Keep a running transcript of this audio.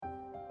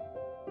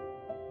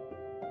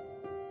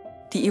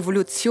Die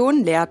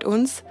Evolution lehrt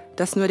uns,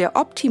 dass nur der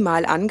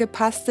optimal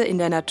Angepasste in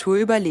der Natur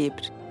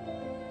überlebt.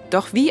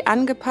 Doch wie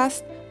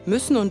angepasst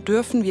müssen und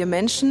dürfen wir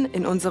Menschen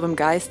in unserem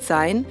Geist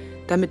sein,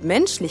 damit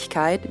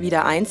Menschlichkeit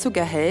wieder Einzug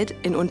erhält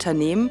in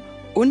Unternehmen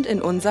und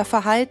in unser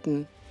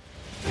Verhalten?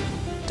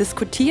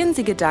 Diskutieren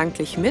Sie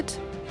gedanklich mit,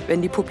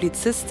 wenn die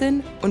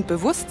Publizistin und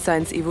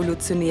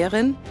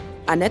Bewusstseinsevolutionärin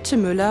Annette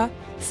Müller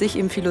sich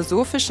im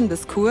philosophischen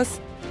Diskurs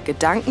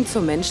Gedanken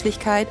zur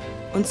Menschlichkeit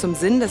und zum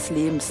Sinn des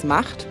Lebens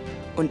macht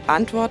und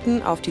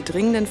Antworten auf die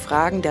dringenden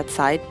Fragen der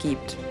Zeit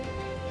gibt.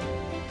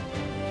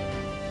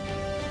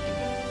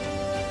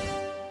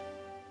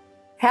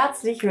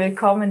 Herzlich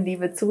willkommen,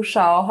 liebe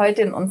Zuschauer,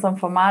 heute in unserem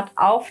Format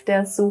Auf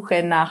der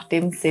Suche nach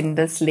dem Sinn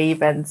des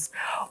Lebens.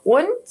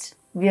 Und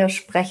wir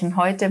sprechen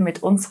heute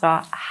mit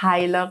unserer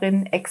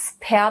Heilerin,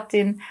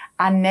 Expertin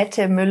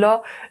Annette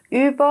Müller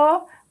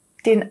über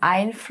den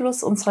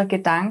Einfluss unserer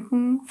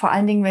Gedanken, vor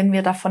allen Dingen, wenn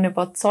wir davon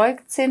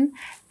überzeugt sind,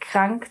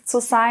 krank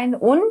zu sein.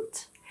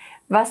 Und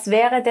was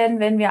wäre denn,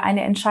 wenn wir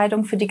eine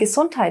Entscheidung für die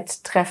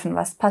Gesundheit treffen?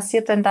 Was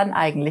passiert denn dann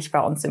eigentlich bei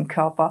uns im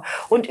Körper?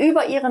 Und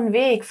über ihren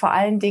Weg, vor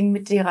allen Dingen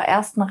mit ihrer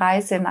ersten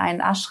Reise in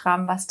einen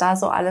Ashram, was da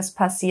so alles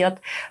passiert,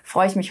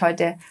 freue ich mich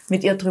heute,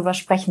 mit ihr drüber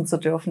sprechen zu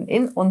dürfen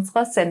in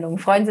unserer Sendung.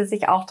 Freuen Sie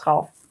sich auch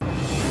drauf.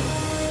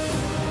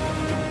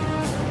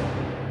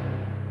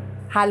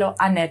 Hallo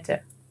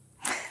Annette.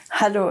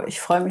 Hallo, ich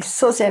freue mich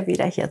so sehr,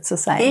 wieder hier zu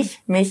sein.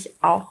 Ich mich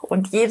auch.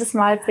 Und jedes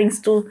Mal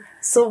bringst du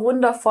so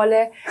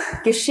wundervolle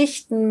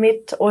Geschichten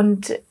mit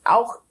und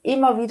auch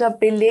immer wieder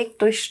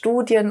belegt durch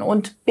Studien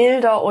und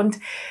Bilder und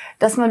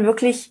dass man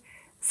wirklich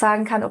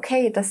sagen kann,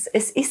 okay, es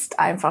ist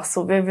einfach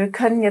so. Wir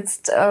können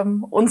jetzt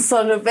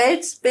unsere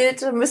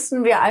Weltbild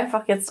müssen wir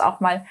einfach jetzt auch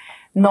mal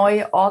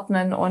neu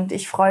ordnen. Und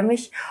ich freue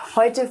mich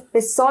heute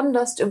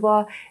besonders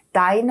über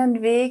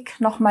deinen Weg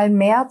noch mal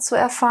mehr zu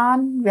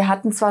erfahren. Wir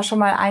hatten zwar schon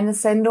mal eine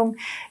Sendung,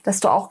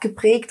 dass du auch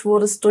geprägt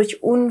wurdest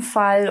durch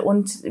Unfall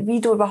und wie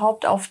du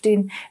überhaupt auf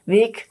den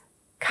Weg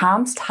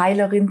kamst,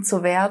 Heilerin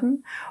zu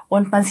werden.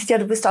 Und man sieht ja,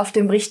 du bist auf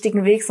dem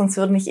richtigen Weg, sonst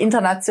würden nicht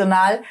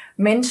international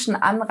Menschen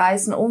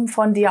anreisen, um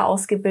von dir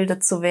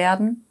ausgebildet zu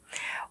werden.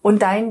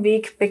 Und dein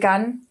Weg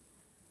begann,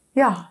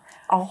 ja,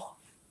 auch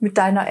mit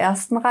deiner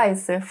ersten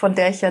Reise, von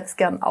der ich jetzt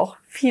gern auch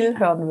viel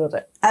hören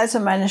würde. Also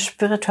meine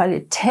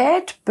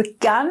Spiritualität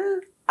begann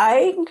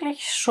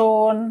eigentlich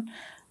schon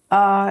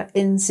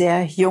in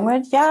sehr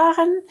jungen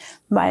Jahren.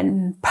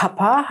 Mein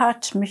Papa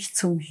hat mich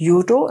zum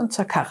Judo und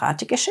zur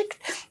Karate geschickt.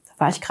 Da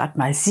war ich gerade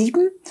mal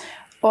 7.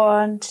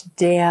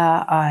 Und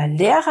der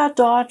Lehrer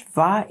dort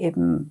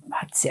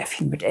hat sehr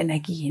viel mit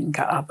Energien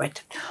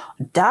gearbeitet.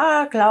 Und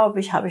da, glaube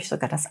ich, habe ich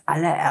sogar das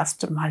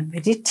allererste Mal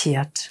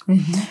meditiert.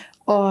 Mhm.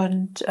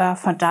 Und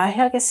von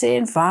daher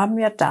gesehen war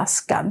mir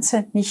das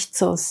Ganze nicht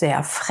so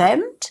sehr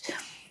fremd.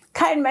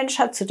 Kein Mensch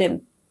hat zu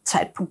dem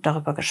Zeitpunkt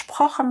darüber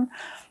gesprochen.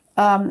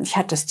 Ich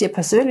hatte es dir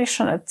persönlich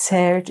schon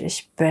erzählt.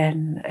 Ich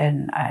bin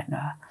in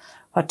einer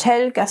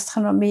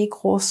Hotelgastronomie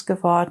groß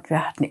geworden.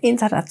 Wir hatten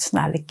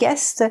internationale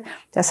Gäste.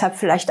 Deshalb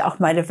vielleicht auch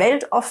meine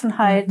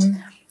Weltoffenheit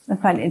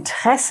und mein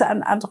Interesse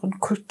an anderen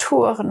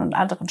Kulturen und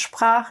anderen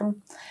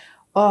Sprachen.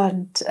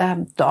 Und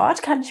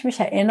dort kann ich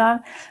mich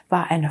erinnern,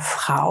 war eine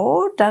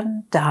Frau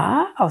dann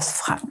da aus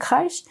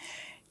Frankreich,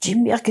 die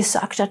mir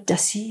gesagt hat,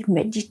 dass sie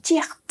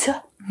meditierte.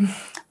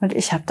 Und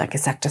ich habe dann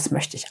gesagt, das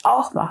möchte ich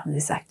auch machen. Sie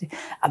sagte,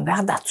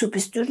 aber dazu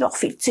bist du noch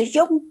viel zu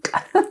jung.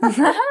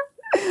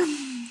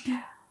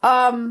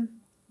 Ja,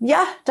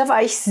 da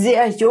war ich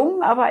sehr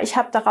jung, aber ich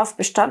habe darauf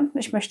bestanden,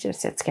 ich möchte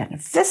das jetzt gerne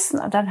wissen.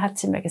 Und dann hat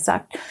sie mir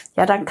gesagt,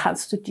 ja, dann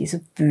kannst du diese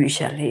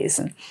Bücher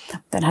lesen.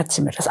 Dann hat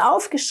sie mir das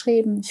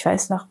aufgeschrieben. Ich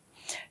weiß noch,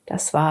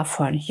 das war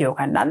von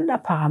Yogananda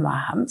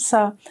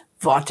Paramahamsa,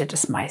 Worte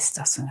des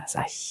Meisters. Und da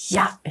sage ich,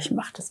 ja, ich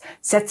mache das.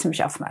 Setze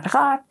mich auf mein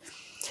Rad,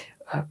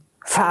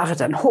 fahre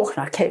dann hoch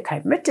nach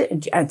Kelkheim-Mitte in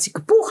die einzige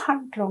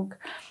Buchhandlung.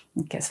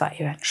 Und es war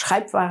eben ein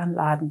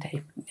Schreibwarenladen, der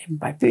eben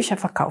nebenbei Bücher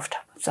verkauft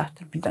hat. Und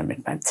sagte, bin dann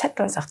mit meinem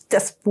Zettel und sagte,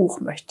 das Buch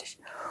möchte ich.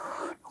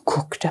 Und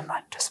guckt der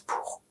Mann das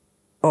Buch.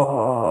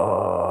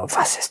 Oh,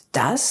 was ist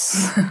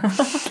das?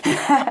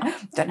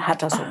 Dann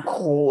hat er so ein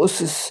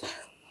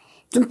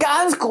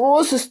ganz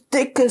großes,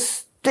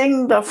 dickes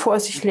Ding da vor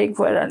sich legen,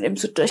 wo er dann eben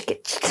so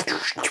durchgeht.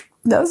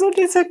 Na, so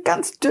diese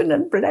ganz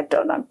dünnen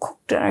Blätter. Und dann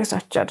guckt er und hat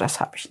gesagt, ja, das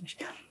habe ich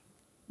nicht.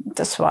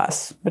 Das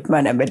war's mit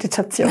meiner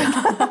Meditation.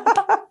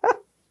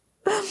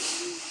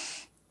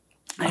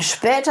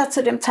 Später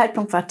zu dem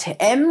Zeitpunkt war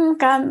TM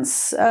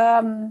ganz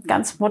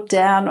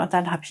modern und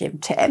dann habe ich eben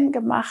TM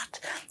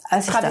gemacht.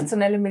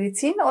 Traditionelle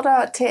Medizin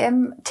oder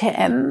TM?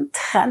 TM,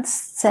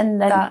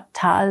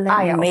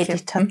 transzendentale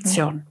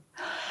Meditation.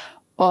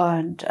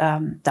 Und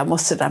da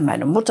musste dann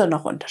meine Mutter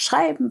noch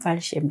unterschreiben, weil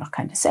ich eben noch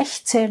keine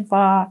 16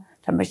 war,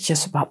 damit ich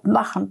es überhaupt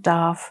machen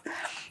darf.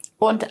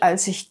 Und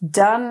als ich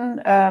dann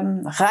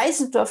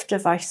reisen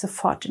durfte, war ich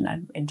sofort in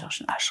einem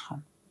indischen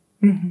Ashram.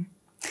 Mhm.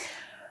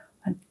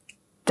 Und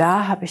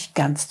da habe ich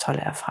ganz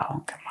tolle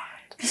Erfahrungen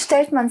gemacht. Wie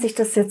stellt man sich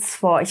das jetzt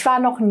vor? Ich war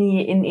noch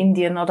nie in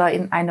Indien oder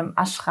in einem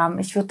Ashram.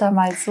 Ich würde da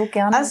mal so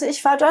gerne... Also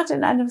ich war dort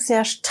in einem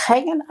sehr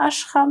strengen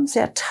Ashram,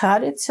 sehr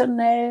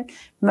traditionell,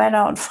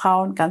 Männer und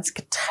Frauen ganz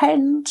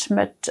getrennt,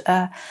 mit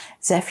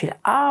sehr viel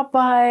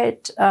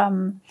Arbeit.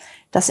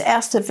 Das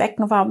erste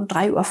Wecken war um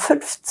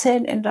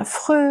 3:15 Uhr in der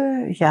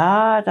Früh.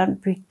 Ja,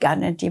 dann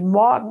begannen die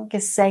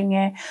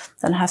Morgengesänge.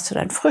 Dann hast du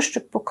dein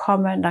Frühstück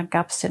bekommen. Dann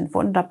gab es den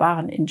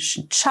wunderbaren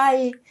indischen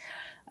Chai.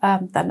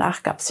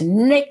 Danach gab es den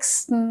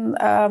nächsten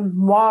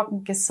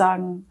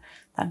Morgengesang.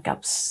 Dann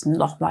gab es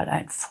nochmal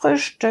ein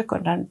Frühstück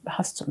und dann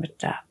hast du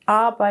mit der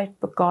Arbeit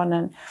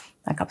begonnen.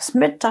 Dann gab es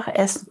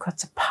Mittagessen,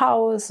 kurze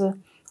Pause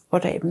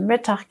oder eben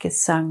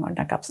Mittaggesang und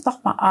dann gab es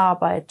nochmal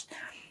Arbeit.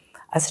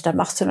 Also da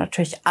machst du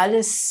natürlich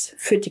alles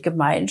für die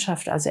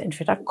Gemeinschaft, also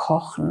entweder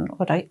kochen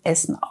oder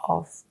Essen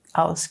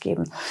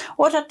ausgeben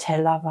oder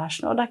Teller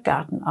waschen oder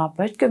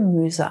Gartenarbeit,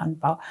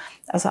 Gemüseanbau.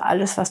 Also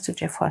alles, was du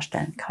dir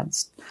vorstellen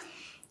kannst.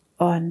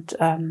 Und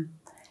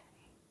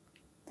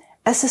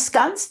es ist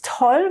ganz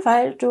toll,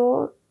 weil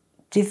du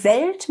die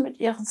Welt mit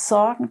ihren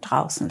Sorgen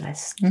draußen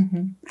lässt.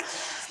 Mhm.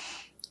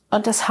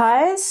 Und das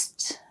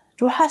heißt,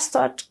 du hast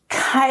dort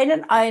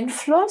keinen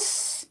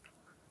Einfluss,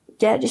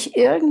 der dich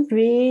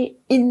irgendwie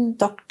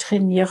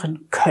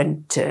indoktrinieren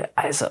könnte.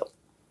 Also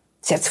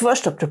ist jetzt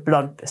wurscht, ob du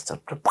blond bist,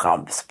 ob du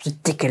braun bist, ob du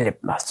dicke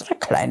Lippen hast oder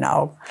kleine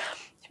Augen.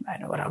 Ich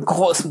meine, oder einen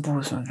großen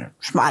Busen, eine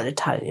schmale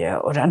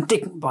Taille oder einen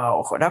dicken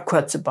Bauch oder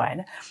kurze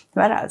Beine. Ich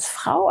meine, als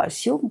Frau,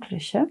 als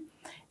Jugendliche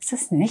ist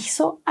es nicht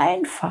so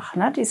einfach,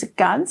 ne? Diese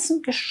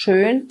ganzen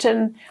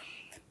geschönten,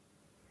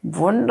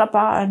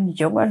 wunderbaren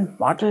jungen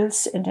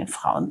Models in den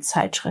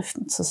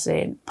Frauenzeitschriften zu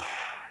sehen.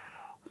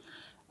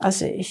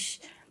 Also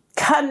ich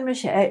kann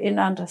mich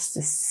erinnern, dass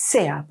das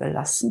sehr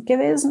belastend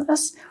gewesen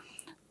ist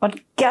und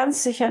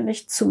ganz sicher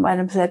nicht zu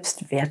meinem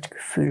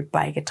Selbstwertgefühl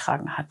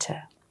beigetragen hatte.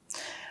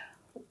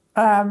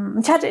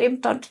 Ich hatte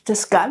eben dort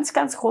das ganz,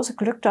 ganz große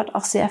Glück, dort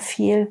auch sehr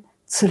viel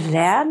zu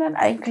lernen.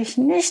 Eigentlich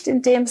nicht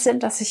in dem Sinn,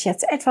 dass ich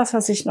jetzt etwas,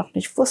 was ich noch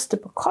nicht wusste,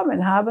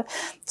 bekommen habe,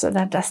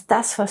 sondern dass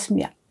das, was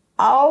mir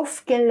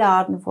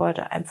aufgeladen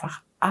wurde,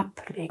 einfach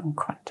ablegen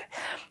konnte.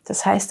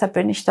 Das heißt, da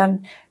bin ich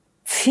dann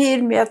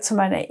viel mehr zu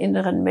meiner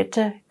inneren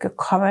Mitte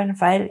gekommen,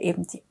 weil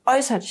eben die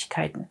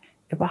Äußerlichkeiten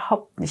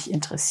überhaupt nicht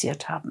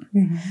interessiert haben.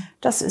 Mhm.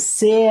 Das ist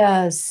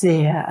sehr,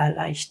 sehr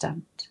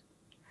erleichternd.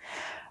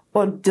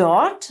 Und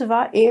dort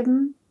war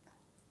eben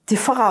die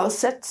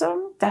Voraussetzung,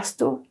 dass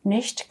du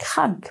nicht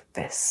krank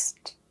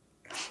bist.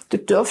 Du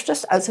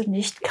dürftest also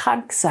nicht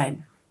krank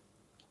sein.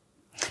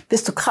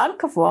 Bist du krank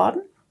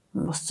geworden,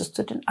 musstest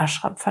du den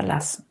Ashram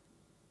verlassen.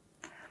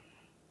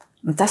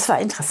 Und das war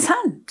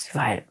interessant,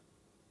 weil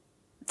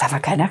da war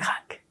keiner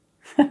krank.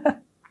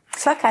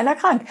 Es war keiner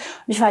krank. Und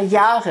ich war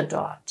Jahre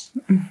dort.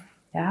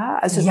 Ja,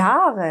 also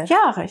Jahre?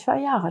 Jahre, ich war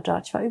Jahre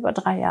dort. Ich war über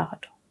 3 Jahre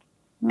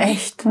dort.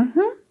 Echt?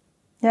 Mhm.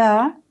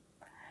 Ja.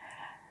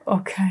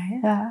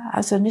 Okay. Ja,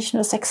 also nicht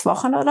nur 6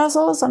 Wochen oder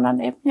so, sondern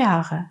eben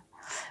Jahre.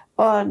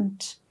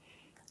 Und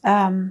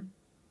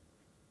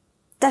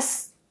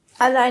das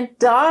allein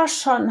da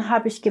schon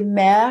habe ich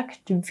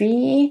gemerkt,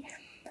 wie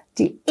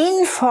die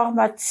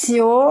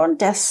Information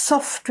der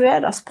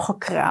Software, das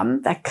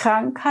Programm der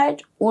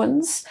Krankheit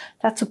uns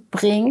dazu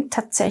bringt,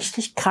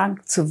 tatsächlich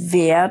krank zu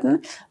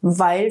werden,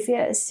 weil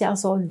wir es ja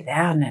so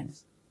lernen.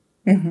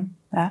 Mhm.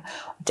 Ja,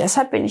 und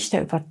deshalb bin ich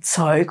der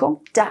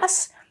Überzeugung,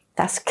 dass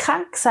das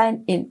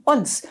Kranksein in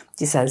uns,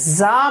 dieser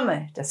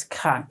Same des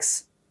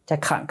der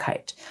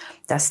Krankheit,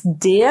 dass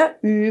der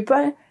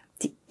über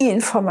die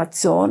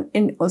Information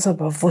in unser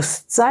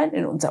Bewusstsein,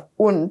 in unser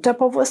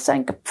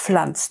Unterbewusstsein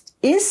gepflanzt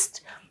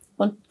ist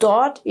und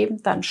dort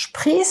eben dann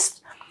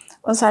sprießt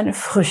und seine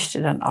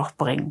Früchte dann auch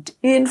bringt,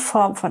 in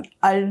Form von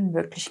allen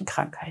möglichen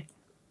Krankheiten.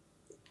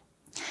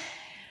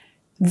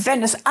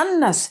 Wenn es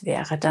anders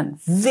wäre, dann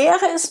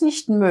wäre es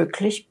nicht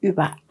möglich,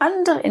 über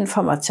andere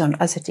Informationen,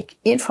 also die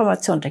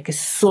Information der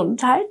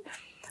Gesundheit,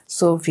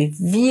 so wie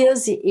wir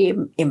sie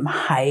eben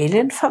im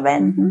Heilen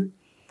verwenden,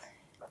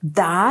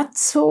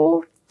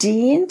 dazu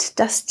dient,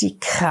 dass die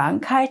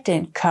Krankheit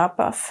den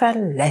Körper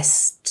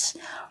verlässt.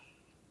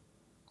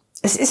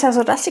 Es ist ja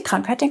so, dass die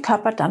Krankheit den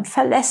Körper dann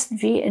verlässt,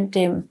 wie in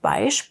dem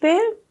Beispiel,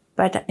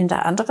 in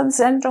der anderen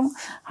Sendung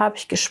habe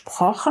ich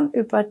gesprochen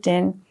über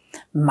den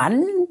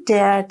Mann,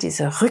 der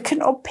diese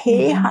Rücken-OP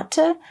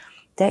hatte,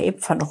 der eben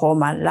von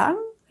Roman Lang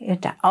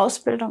in der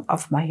Ausbildung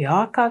auf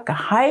Mallorca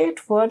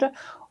geheilt wurde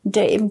und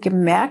der eben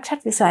gemerkt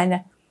hat, wie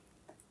seine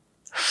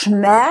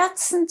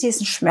Schmerzen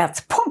diesen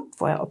Schmerzpunkt,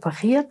 wo er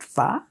operiert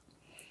war,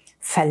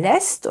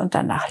 verlässt und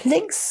dann nach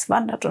links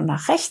wandert und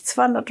nach rechts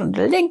wandert und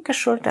linke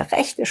Schulter,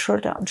 rechte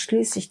Schulter und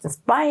schließlich das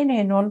Bein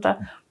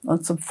hinunter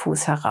und zum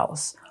Fuß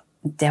heraus.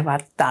 Und der war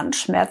dann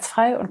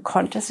schmerzfrei und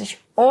konnte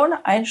sich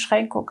ohne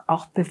Einschränkung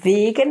auch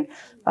bewegen,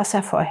 was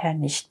er vorher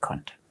nicht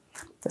konnte.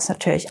 Das ist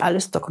natürlich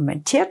alles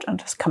dokumentiert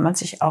und das kann man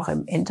sich auch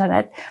im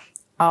Internet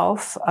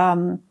auf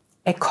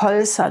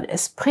ÉCOLE San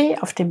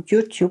ESPRIT auf dem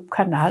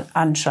YouTube-Kanal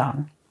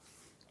anschauen.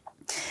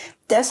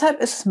 Deshalb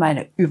ist es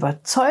meine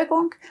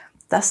Überzeugung,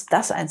 dass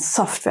das ein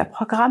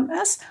Softwareprogramm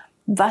ist,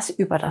 was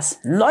über das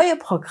neue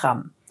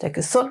Programm der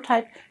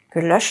Gesundheit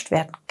gelöscht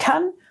werden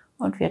kann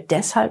und wir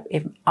deshalb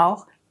eben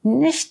auch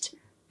nicht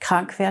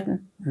krank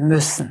werden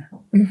müssen.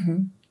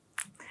 Mhm.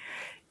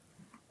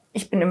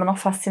 Ich bin immer noch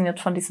fasziniert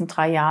von diesen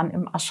 3 Jahren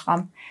im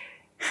Ashram.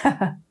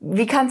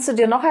 Wie kannst du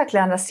dir noch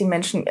erklären, dass die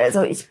Menschen,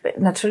 also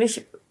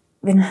natürlich,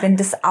 wenn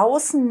das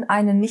Außen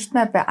einen nicht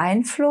mehr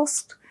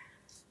beeinflusst,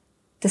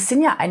 das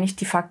sind ja eigentlich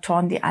die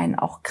Faktoren, die einen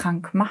auch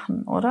krank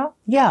machen, oder?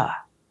 Ja.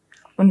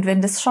 Und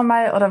wenn das schon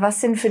mal, oder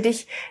was sind für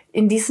dich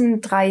in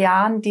diesen 3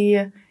 Jahren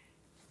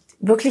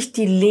wirklich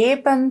die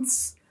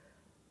Lebenslehre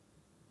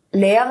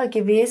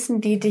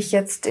gewesen, die dich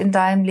jetzt in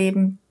deinem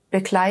Leben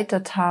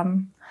begleitet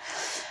haben?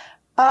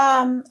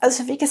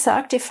 Also wie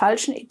gesagt, die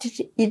falschen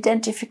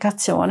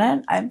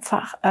Identifikationen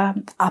einfach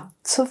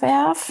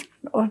abzuwerfen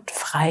und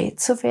frei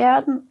zu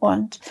werden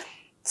und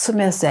zu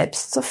mir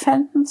selbst zu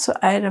finden,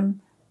 zu einem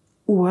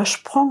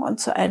Ursprung und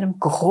zu einem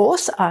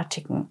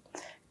großartigen,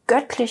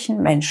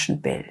 göttlichen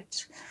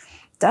Menschenbild.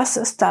 Das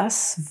ist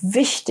das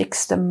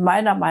Wichtigste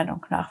meiner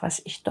Meinung nach,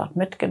 was ich dort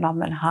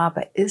mitgenommen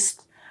habe,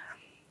 ist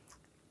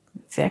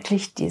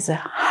wirklich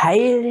diese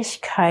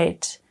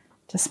Heiligkeit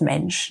des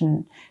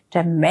Menschen,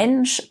 der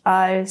Mensch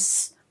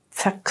als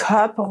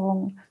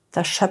Verkörperung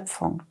der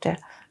Schöpfung, der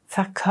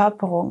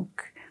Verkörperung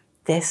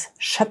des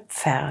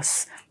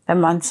Schöpfers, wenn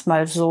man es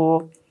mal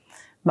so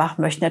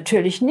machen möchte.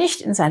 Natürlich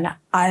nicht in seiner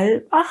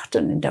Allmacht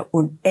und in der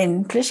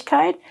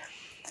Unendlichkeit,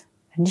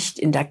 nicht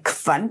in der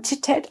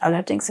Quantität,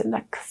 allerdings in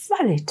der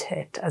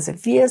Qualität. Also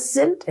wir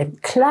sind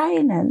im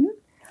Kleinen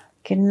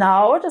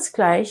genau das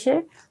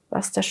Gleiche,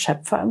 was der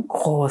Schöpfer im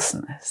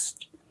Großen ist.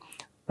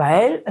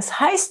 Weil es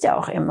heißt ja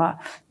auch immer,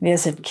 wir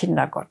sind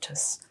Kinder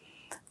Gottes.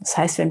 Das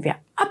heißt, wenn wir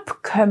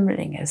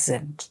Abkömmlinge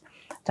sind,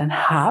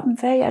 dann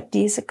haben wir ja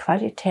diese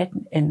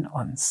Qualitäten in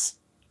uns.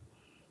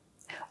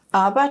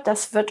 Aber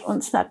das wird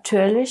uns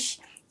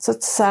natürlich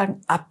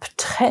sozusagen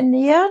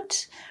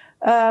abtrainiert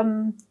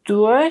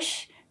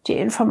durch die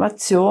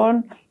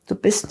Information, du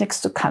bist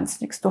nichts, du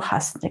kannst nichts, du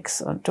hast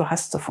nichts und du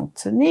hast zu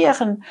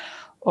funktionieren.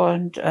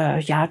 Und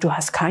du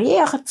hast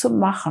Karriere zu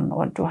machen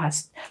und du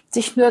hast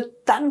dich nur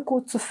dann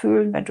gut zu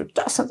fühlen, wenn du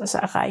das und das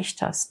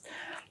erreicht hast.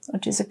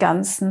 Und diese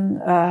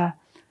ganzen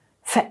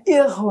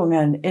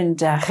Verirrungen in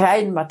der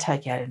rein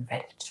materiellen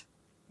Welt.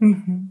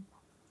 Mhm.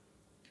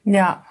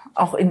 Ja,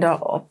 auch in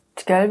der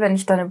Optik, wenn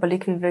ich dann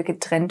überlege, wie wir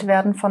getrennt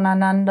werden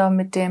voneinander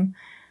mit dem,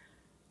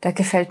 da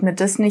gefällt mir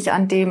das nicht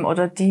an dem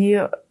oder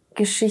die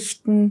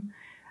Geschichten.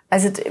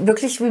 Also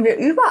wirklich, wie wir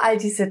überall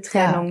diese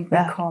Trennung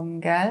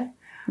bekommen, gell?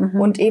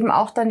 Und eben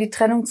auch dann die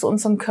Trennung zu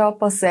unserem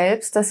Körper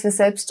selbst, dass wir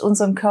selbst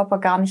unserem Körper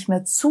gar nicht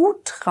mehr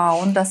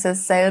zutrauen, dass er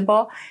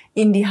selber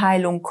in die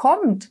Heilung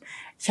kommt.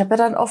 Ich habe ja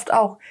dann oft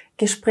auch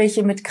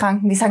Gespräche mit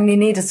Kranken, die sagen,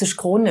 nee, das ist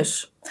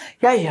chronisch.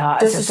 Ja,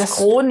 das ist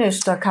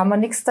chronisch, da kann man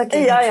nichts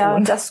dagegen tun. Ja,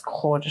 das ist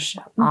chronisch.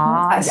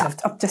 Also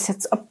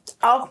ob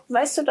auch,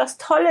 weißt du, das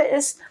Tolle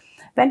ist,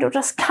 wenn du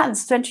das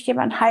kannst, wenn du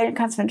jemanden heilen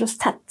kannst, wenn du es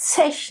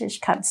tatsächlich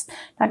kannst,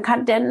 dann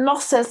kann der noch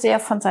sehr, sehr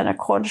von seiner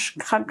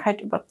chronischen Krankheit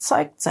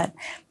überzeugt sein.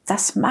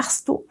 Das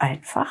machst du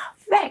einfach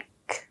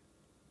weg.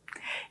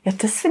 Ja,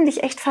 das finde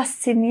ich echt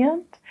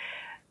faszinierend.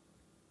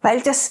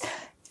 Weil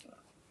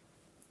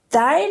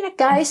deine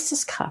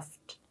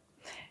Geisteskraft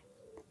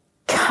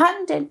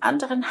kann den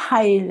anderen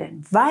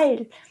heilen,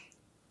 weil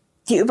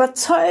die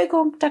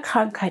Überzeugung der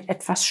Krankheit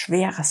etwas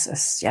Schweres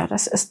ist. Ja,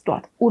 das ist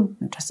dort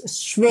unten, das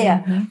ist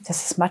schwer,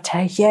 das ist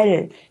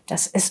materiell,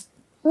 das ist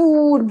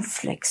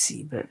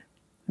unflexibel.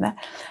 Ne?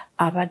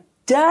 Aber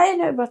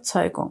deine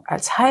Überzeugung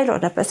als Heiler,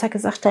 oder besser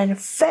gesagt, deine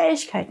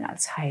Fähigkeiten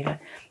als Heiler,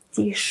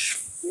 die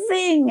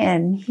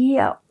schwingen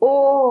hier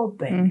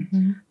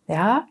oben.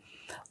 Ja?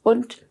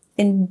 Und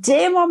in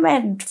dem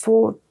Moment,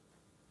 wo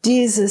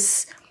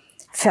dieses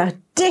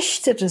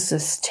verdichtete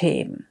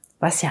System,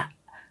 was ja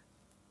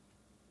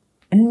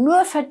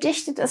nur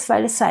verdichtet ist,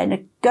 weil es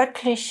seine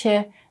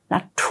göttliche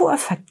Natur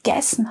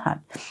vergessen hat,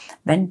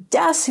 wenn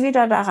das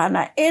wieder daran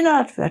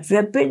erinnert wird,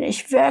 wer bin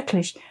ich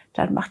wirklich,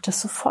 dann macht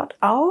es sofort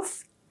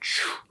auf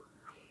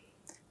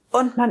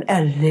und man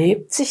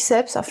erlebt sich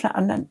selbst auf einer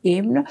anderen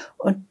Ebene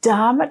und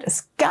damit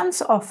ist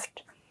ganz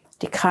oft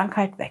die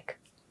Krankheit weg.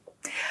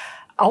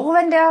 Auch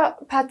wenn der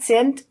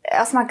Patient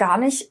erstmal gar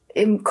nicht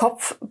im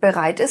Kopf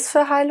bereit ist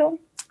für Heilung?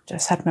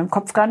 Das hat mit dem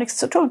Kopf gar nichts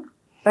zu tun.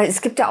 Weil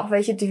es gibt ja auch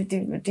welche,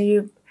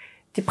 die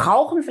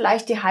brauchen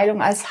vielleicht die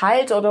Heilung als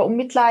Halt oder um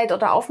Mitleid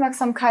oder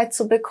Aufmerksamkeit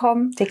zu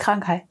bekommen. Die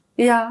Krankheit.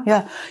 Ja.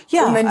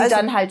 Und wenn die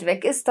dann halt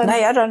weg ist, dann...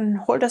 Naja,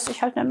 dann holt er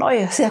sich halt eine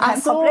neue. Ist ja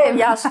kein Problem.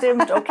 Ja,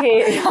 stimmt,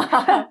 okay.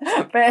 Ja,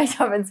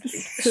 wenn es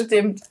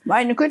stimmt.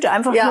 Meine Güte,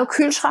 einfach nur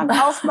Kühlschrank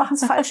aufmachen,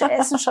 das falsche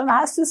Essen, schon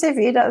hast du sie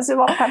wieder. Das ist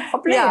überhaupt kein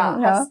Problem. Ja,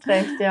 hast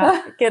recht, ja.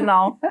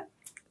 Genau.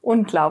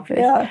 Unglaublich.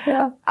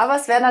 Ja. Aber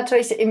es wäre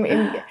natürlich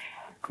im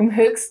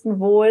höchsten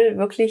Wohl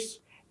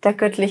wirklich der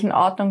göttlichen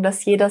Ordnung,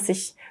 dass jeder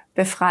sich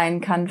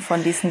befreien kann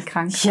von diesen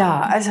Krankheiten. Ja,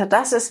 also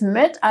das ist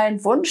mit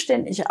ein Wunsch,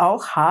 den ich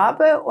auch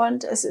habe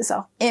und es ist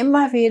auch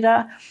immer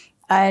wieder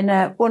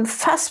eine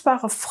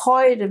unfassbare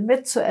Freude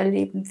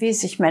mitzuerleben, wie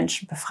sich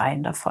Menschen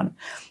befreien davon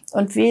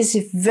und wie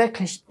sie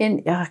wirklich in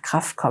ihre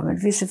Kraft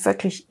kommen, wie sie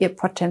wirklich ihr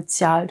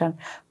Potenzial dann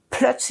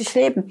plötzlich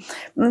leben.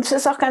 Und es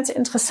ist auch ganz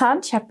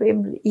interessant, ich habe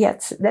eben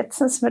jetzt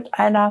letztens mit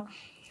einer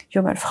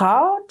jungen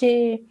Frau,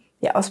 die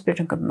die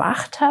Ausbildung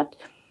gemacht hat,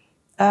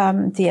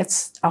 die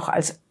jetzt auch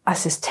als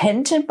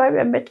Assistentin bei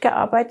mir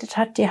mitgearbeitet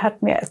hat, die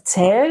hat mir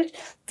erzählt,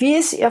 wie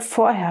es ihr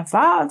vorher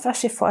war und was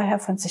sie vorher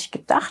von sich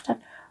gedacht hat.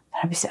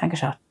 Dann habe ich sie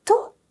angeschaut. Du,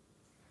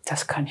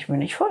 das kann ich mir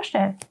nicht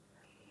vorstellen.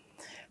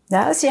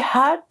 Ja, sie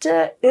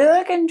hatte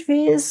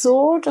irgendwie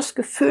so das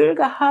Gefühl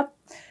gehabt,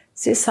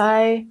 sie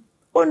sei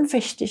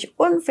unwichtig,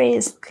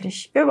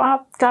 unwesentlich,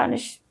 überhaupt gar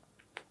nicht.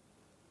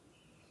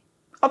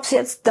 Ob sie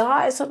jetzt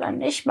da ist oder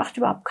nicht, macht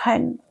überhaupt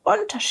keinen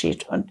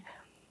Unterschied. Und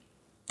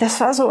das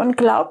war so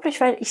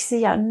unglaublich, weil ich sie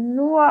ja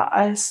nur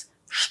als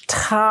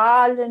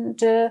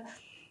strahlende,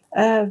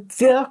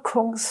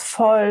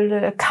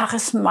 wirkungsvolle,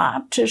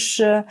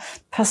 charismatische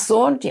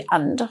Person, die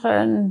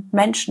anderen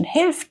Menschen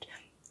hilft,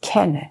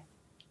 kenne.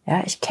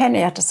 Ja, ich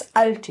kenne ja das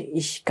alte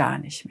Ich gar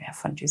nicht mehr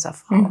von dieser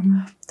Frau.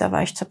 Mhm. Da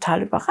war ich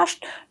total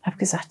überrascht und habe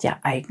gesagt, ja,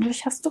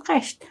 eigentlich hast du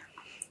recht.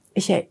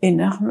 Ich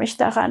erinnere mich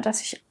daran, dass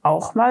ich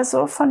auch mal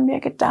so von mir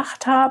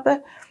gedacht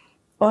habe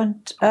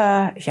und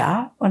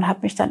und habe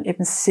mich dann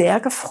eben sehr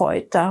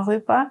gefreut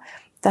darüber,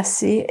 dass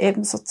sie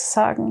eben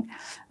sozusagen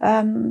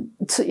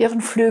zu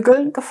ihren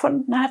Flügeln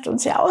gefunden hat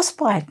und sie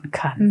ausbreiten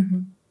kann.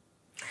 Mhm.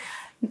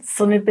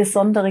 So eine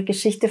besondere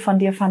Geschichte von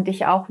dir fand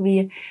ich auch,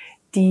 wie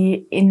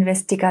die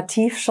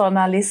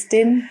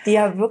Investigativjournalistin, die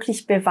ja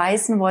wirklich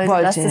beweisen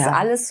wollte, dass das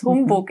alles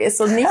Humbug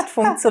ist und nicht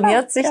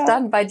funktioniert, sich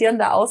dann bei dir in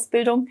der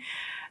Ausbildung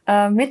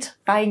mit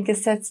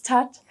reingesetzt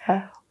hat.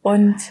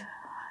 Und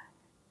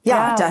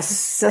ja,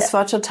 das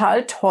war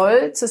total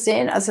toll zu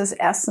sehen. Also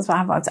erstens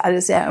haben wir uns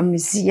alle sehr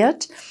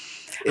amüsiert.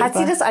 Hat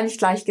sie das eigentlich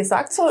gleich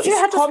gesagt? So, ich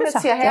komme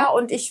jetzt hierher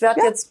und ich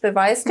werde jetzt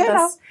beweisen,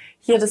 dass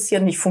das hier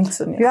nicht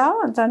funktioniert. Ja,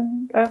 und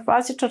dann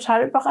war sie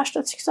total überrascht,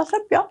 als ich gesagt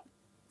habe, ja,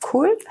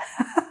 cool.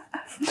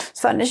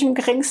 Es war nicht im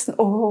geringsten,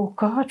 oh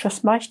Gott,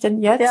 was mache ich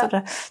denn jetzt? Ja.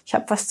 Oder ich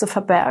habe was zu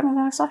verbergen. Und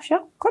dann habe ich gesagt,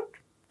 ja, gut,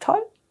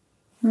 toll.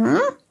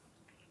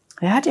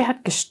 Ja, die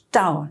hat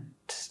gestaunt.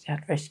 Die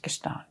hat wirklich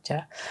gestaunt,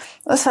 ja.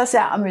 Es war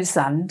sehr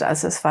amüsant.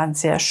 Also es war ein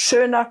sehr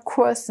schöner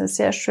Kurs, eine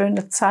sehr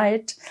schöne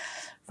Zeit,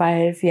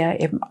 weil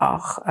wir eben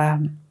auch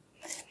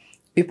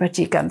über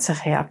die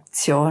ganze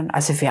Reaktion,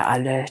 also wir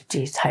alle,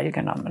 die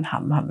teilgenommen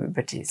haben, haben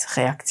über die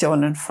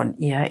Reaktionen von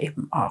ihr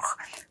eben auch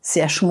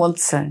sehr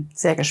geschmunzelt,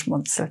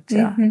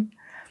 ja.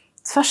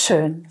 Es war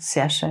schön,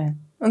 sehr schön.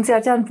 Und sie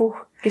hat ja ein Buch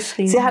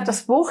geschrieben. Sie hat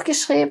das Buch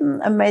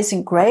geschrieben,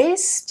 Amazing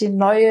Grace, die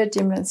neue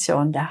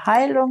Dimension der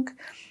Heilung,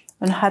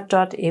 und hat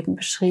dort eben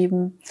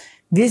beschrieben,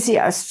 wie sie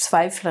als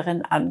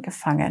Zweiflerin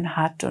angefangen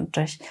hat und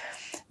durch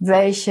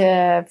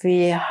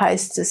wie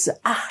heißt es,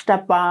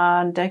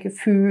 Achterbahn der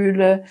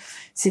Gefühle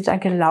sie dann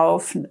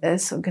gelaufen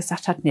ist und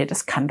gesagt hat, nee,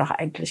 das kann doch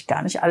eigentlich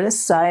gar nicht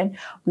alles sein.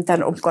 Und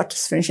dann, um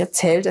Gottes Willen, ich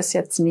erzähle das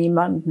jetzt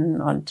niemanden.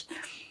 Und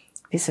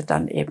wie sie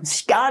dann eben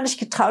sich gar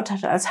nicht getraut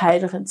hatte, als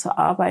Heilerin zu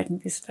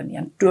arbeiten, wie sie dann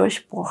ihren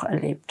Durchbruch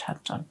erlebt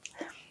hat. Und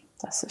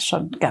das ist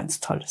schon ein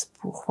ganz tolles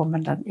Buch, wo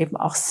man dann eben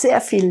auch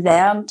sehr viel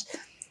lernt,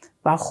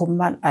 warum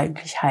man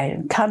eigentlich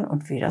heilen kann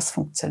und wie das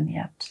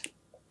funktioniert.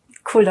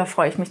 Cool, da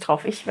freue ich mich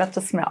drauf. Ich werde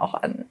das mir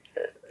auch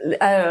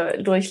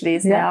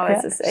durchlesen. Ja, aber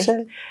es ist echt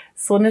schön.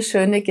 So eine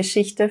schöne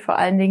Geschichte, vor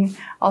allen Dingen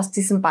aus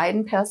diesen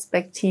beiden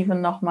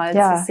Perspektiven nochmal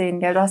zu sehen.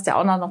 Gell? Du hast ja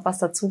auch noch was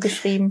dazu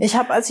geschrieben. Ich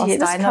habe also aus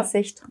deiner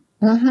Sicht.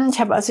 Ich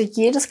habe also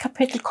jedes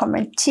Kapitel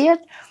kommentiert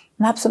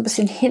und habe so ein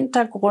bisschen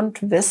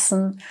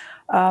Hintergrundwissen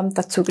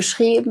dazu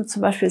geschrieben,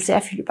 zum Beispiel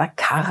sehr viel über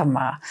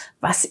Karma.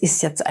 Was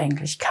ist jetzt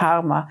eigentlich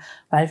Karma?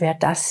 Weil wir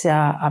das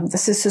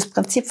das ist das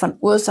Prinzip von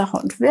Ursache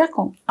und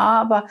Wirkung,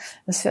 aber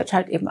es wird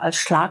halt eben als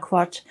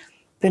Schlagwort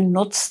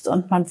benutzt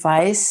und man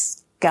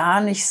weiß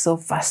gar nicht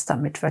so, was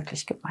damit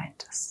wirklich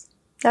gemeint ist.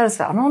 Ja, das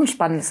wäre auch noch ein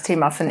spannendes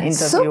Thema für ein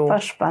Interview. Super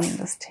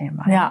spannendes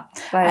Thema. Ja,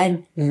 weil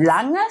ein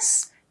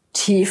langes,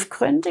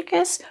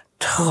 tiefgründiges,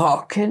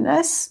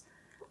 trockenes,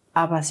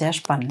 aber sehr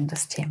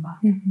spannendes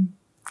Thema.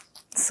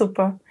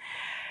 Super.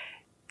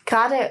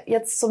 Gerade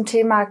jetzt zum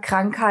Thema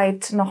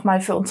Krankheit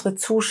nochmal für unsere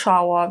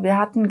Zuschauer. Wir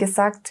hatten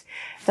gesagt,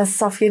 dass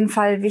es auf jeden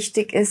Fall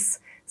wichtig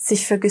ist,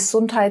 sich für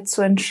Gesundheit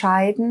zu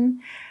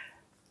entscheiden.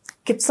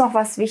 Gibt es noch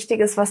was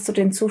Wichtiges, was du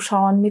den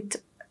Zuschauern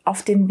mit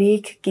auf den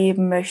Weg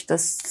geben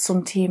möchtest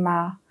zum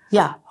Thema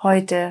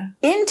heute?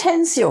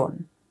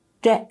 Intention,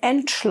 der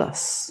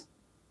Entschluss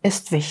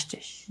ist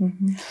wichtig.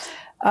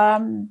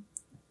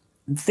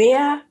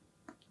 Wer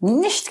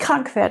nicht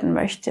krank werden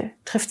möchte,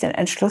 trifft den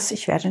Entschluss,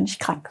 ich werde nicht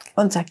krank.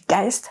 Unser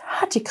Geist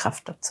hat die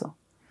Kraft dazu.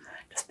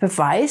 Das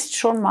beweist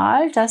schon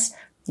mal, dass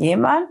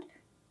jemand,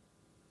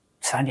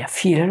 es waren ja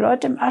viele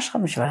Leute im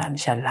Ashram, ich war da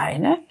nicht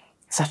alleine,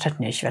 gesagt hat,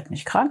 nee, ich werde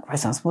nicht krank, weil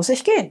sonst muss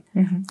ich gehen.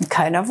 Und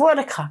keiner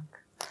wurde krank.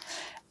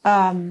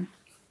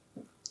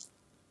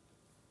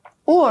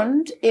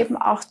 Und eben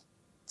auch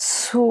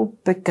zu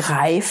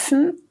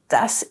begreifen,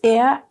 dass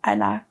er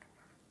einer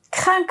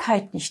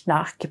Krankheit nicht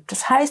nachgibt.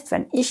 Das heißt,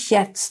 wenn ich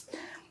jetzt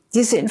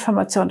diese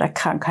Information der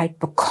Krankheit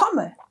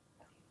bekomme,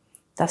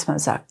 dass man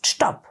sagt,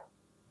 stopp,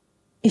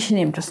 ich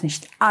nehme das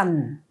nicht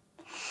an.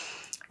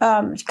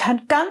 Ich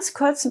kann ganz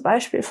kurz ein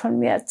Beispiel von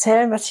mir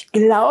erzählen, was ich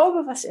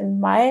glaube, was in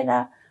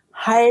meiner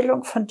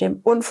Heilung von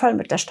dem Unfall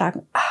mit der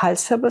starken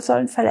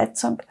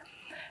Halswirbelsäulenverletzung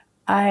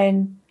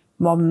ein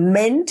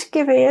Moment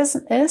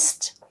gewesen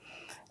ist,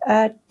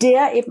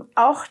 der eben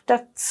auch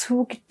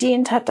dazu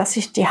gedient hat, dass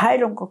ich in die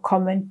Heilung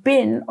gekommen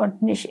bin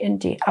und nicht in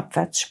die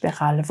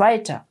Abwärtsspirale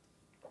weiter.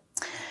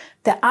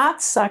 Der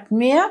Arzt sagt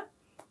mir,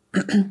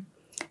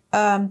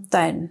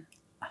 dein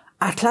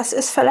Atlas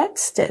ist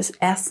verletzt, der ist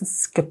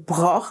erstens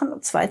gebrochen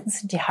und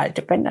zweitens sind die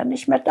Haltebänder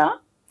nicht mehr da.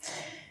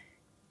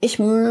 Ich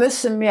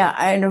müsse mir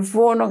eine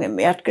Wohnung im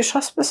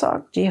Erdgeschoss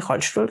besorgen, die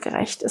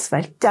rollstuhlgerecht ist,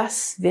 weil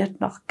das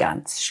wird noch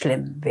ganz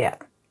schlimm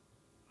werden.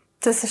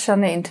 Das ist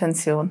schon eine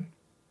Intention.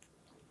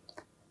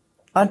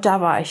 Und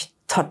da war ich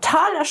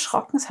total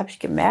erschrocken, das habe ich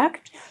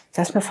gemerkt.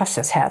 Da ist mir fast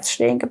das Herz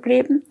stehen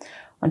geblieben.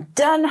 Und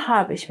dann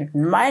habe ich mit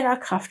meiner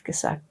Kraft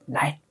gesagt,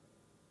 nein,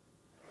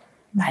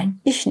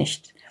 ich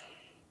nicht.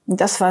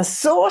 Und das war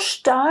so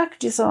stark,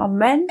 dieser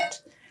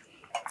Moment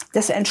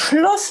des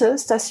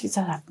Entschlusses, dass ich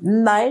gesagt habe,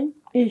 nein,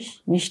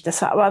 ich nicht.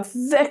 Das war aber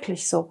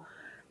wirklich so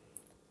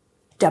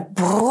der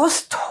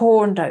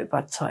Brustton der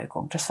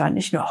Überzeugung. Das war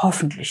nicht nur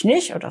hoffentlich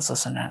nicht oder so,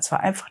 sondern es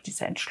war einfach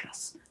dieser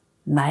Entschluss.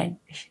 Nein,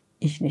 ich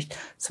nicht. Das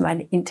ist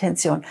meine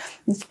Intention.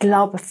 Und ich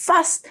glaube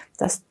fast,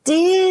 dass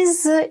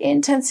diese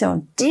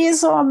Intention,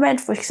 dieser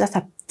Moment, wo ich gesagt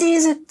habe,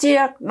 diese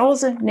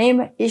Diagnose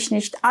nehme ich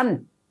nicht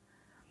an,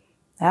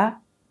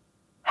 ja,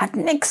 hat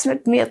nichts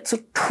mit mir zu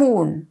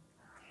tun,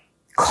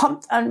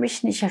 kommt an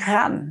mich nicht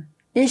ran.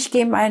 Ich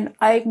gehe meinen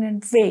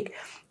eigenen Weg.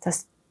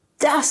 Dass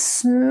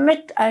das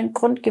mit ein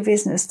Grund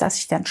gewesen ist, dass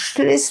ich dann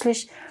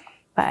schließlich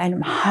bei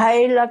einem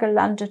Heiler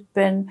gelandet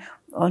bin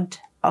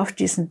und auf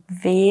diesen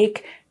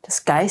Weg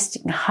des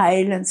geistigen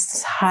Heilens,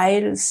 des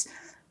Heils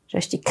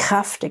durch die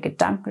Kraft der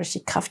Gedanken, durch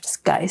die Kraft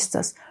des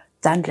Geistes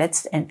dann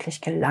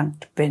letztendlich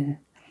gelangt bin.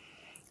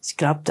 Ich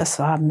glaube, das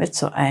war mit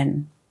so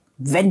ein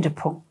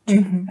Wendepunkt.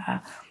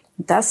 Ja.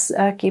 Das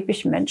gebe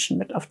ich Menschen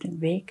mit auf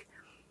den Weg.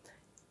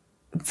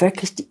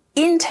 Wirklich die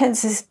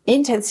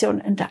Intention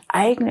in der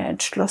eigenen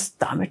Entschluss,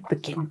 damit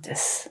beginnt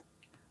es.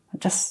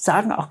 Und das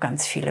sagen auch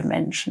ganz viele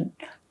Menschen.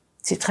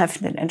 Sie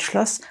treffen den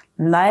Entschluss,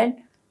 nein,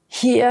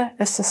 hier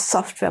ist das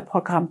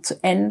Softwareprogramm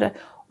zu Ende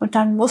und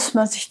dann muss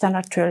man sich da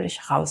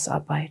natürlich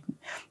rausarbeiten.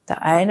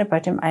 Bei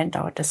dem einen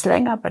dauert es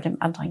länger, bei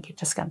dem anderen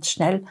geht es ganz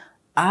schnell,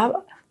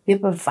 aber wir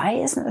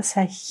beweisen es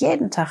ja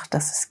jeden Tag,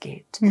 dass es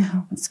geht.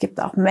 Mhm. Und es gibt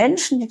auch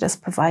Menschen, die das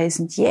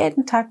beweisen,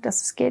 jeden Tag,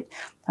 dass es geht.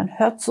 Man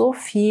hört so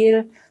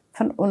viel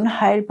von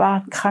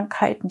unheilbaren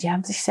Krankheiten, die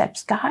haben sich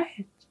selbst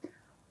geheilt.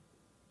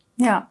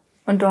 Ja,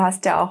 und du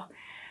hast ja auch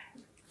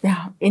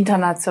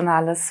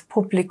internationales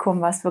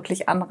Publikum, was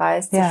wirklich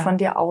anreist, sich von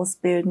dir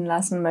ausbilden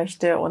lassen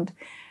möchte und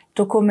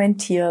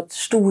dokumentiert,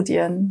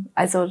 Studien.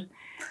 Also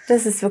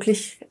das ist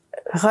wirklich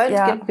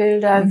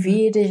Röntgenbilder,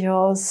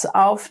 Videos,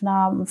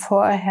 Aufnahmen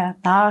vorher,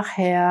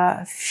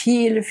 nachher,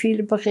 viele,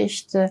 viele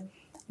Berichte.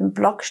 Im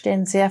Blog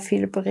stehen sehr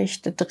viele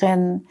Berichte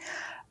drin.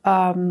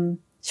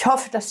 Ich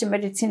hoffe, dass die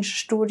medizinische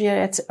Studie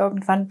jetzt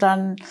irgendwann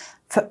dann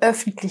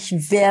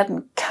veröffentlicht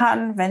werden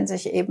kann, wenn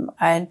sich eben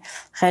ein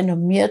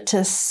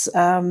renommiertes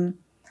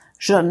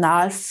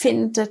Journal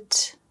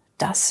findet,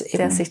 das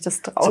eben sich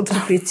das traut zu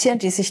publizieren,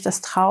 die sich das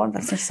trauen,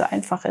 was nicht so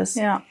einfach ist.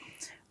 Ja.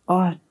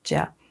 Und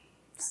ja.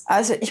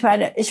 Also ich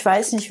meine, ich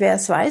weiß nicht, wer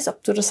es weiß,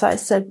 ob du das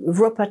weißt,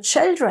 Rupert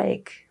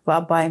Sheldrake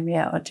war bei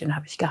mir und den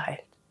habe ich geheilt.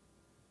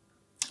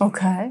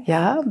 Okay.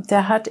 Ja,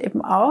 der hat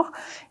eben auch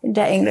in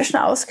der englischen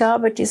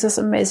Ausgabe dieses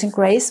Amazing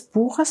Grace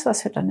Buches,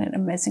 was wir dann in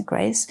Amazing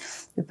Grace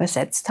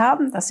übersetzt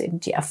haben, dass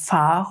eben die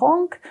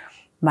Erfahrung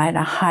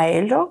meiner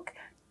Heilung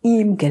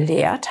ihm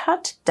gelehrt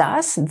hat,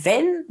 dass,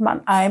 wenn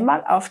man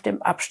einmal auf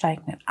dem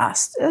absteigenden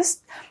Ast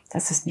ist,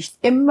 dass es nicht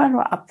immer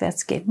nur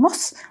abwärts gehen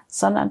muss,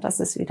 sondern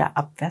dass es wieder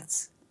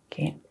abwärts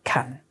gehen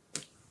kann.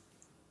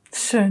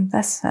 Schön.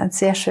 Das ist ein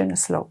sehr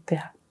schönes Lob,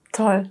 ja.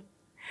 Toll.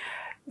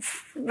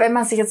 Wenn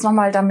man sich jetzt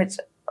nochmal damit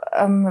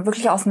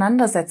wirklich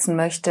auseinandersetzen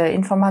möchte,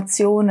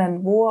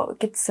 Informationen, wo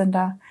gibt's denn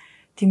da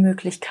die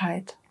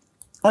Möglichkeit?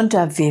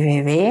 Unter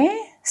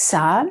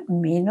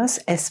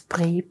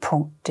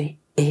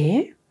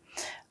www.san-esprit.de.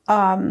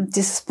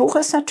 Dieses Buch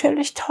ist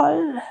natürlich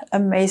toll.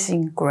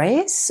 Amazing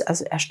Grace,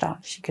 also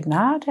erstaunliche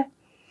Gnade,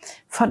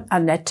 von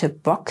Annette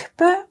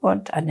Bockbe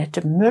und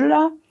Annette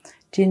Müller,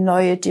 die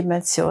neue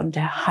Dimension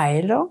der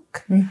Heilung.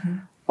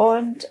 Mhm.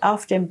 Und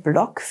auf dem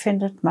Blog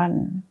findet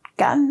man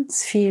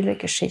ganz viele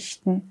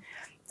Geschichten.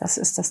 Das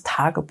ist das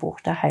Tagebuch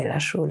der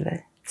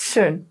Heilerschule.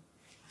 Schön.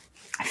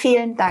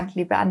 Vielen Dank,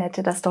 liebe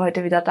Annette, dass du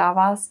heute wieder da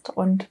warst.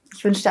 Und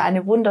ich wünsche dir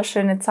eine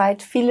wunderschöne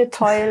Zeit, viele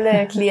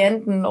tolle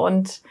Klienten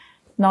und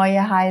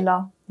neue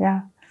Heiler.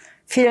 Ja,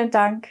 vielen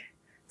Dank.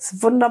 Es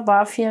ist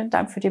wunderbar. Vielen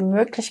Dank für die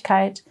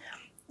Möglichkeit,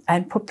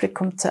 ein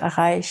Publikum zu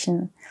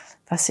erreichen,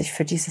 was sich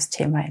für dieses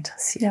Thema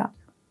interessiert. Ja,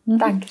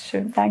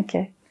 Dankeschön.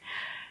 Danke.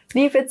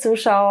 Liebe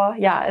Zuschauer,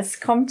 ja,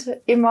 es kommt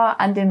immer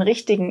an den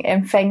richtigen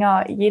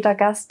Empfänger. Jeder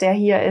Gast, der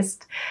hier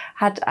ist,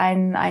 hat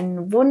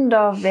ein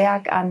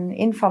Wunderwerk an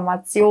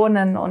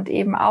Informationen und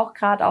eben auch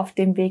gerade auf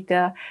dem Weg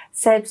der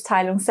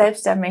Selbstheilung,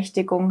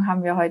 Selbstermächtigung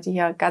haben wir heute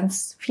hier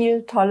ganz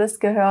viel Tolles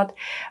gehört.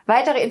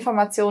 Weitere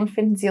Informationen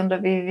finden Sie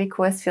unter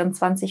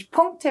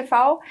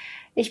www.qs24.tv.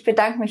 Ich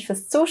bedanke mich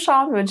fürs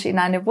Zuschauen, wünsche Ihnen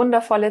eine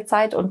wundervolle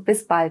Zeit und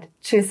bis bald.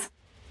 Tschüss.